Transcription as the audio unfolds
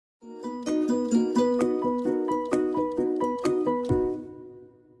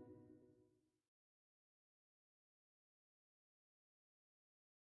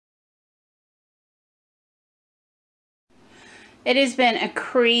It has been a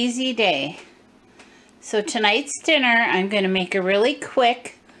crazy day. So tonight's dinner, I'm going to make a really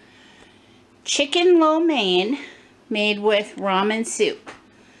quick chicken lo mein made with ramen soup.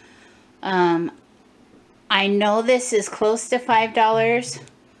 I know this is close to $5,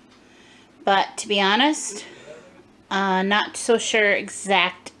 but to be honest, not so sure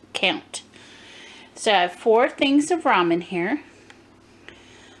exact count. So I have 4 things of ramen here.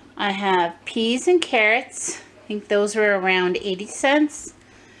 I have peas and carrots. I think those were around 80 cents.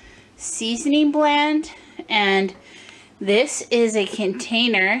 Seasoning blend, and this is a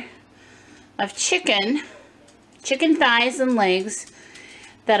container of chicken thighs and legs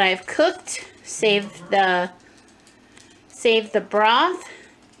that I've cooked, saved the broth,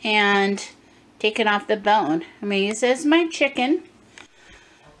 and taken off the bone. I'm going to use this as my chicken.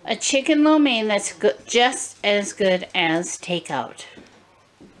 A chicken lo mein that's good, just as good as takeout.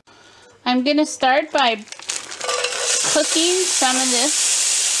 I'm going to start by cooking some of this.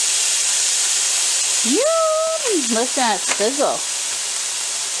 Yum! Listen to that sizzle.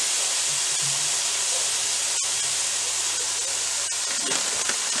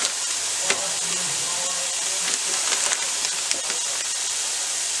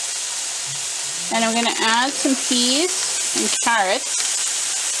 And I'm going to add some peas and carrots.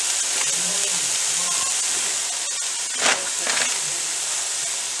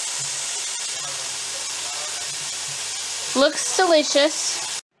 Looks delicious.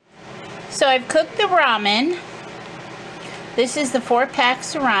 So I've cooked the ramen. This is the 4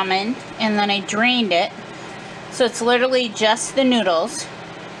 packs of ramen, and then I drained it. So it's literally just the noodles.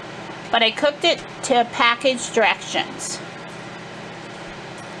 But I cooked it to package directions.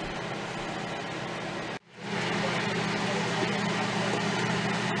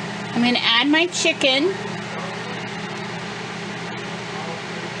 I'm going to add my chicken.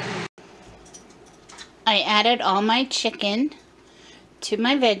 I added all my chicken to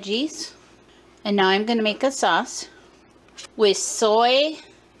my veggies. And now I'm going to make a sauce with soy,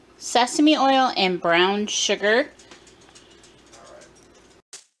 sesame oil, and brown sugar.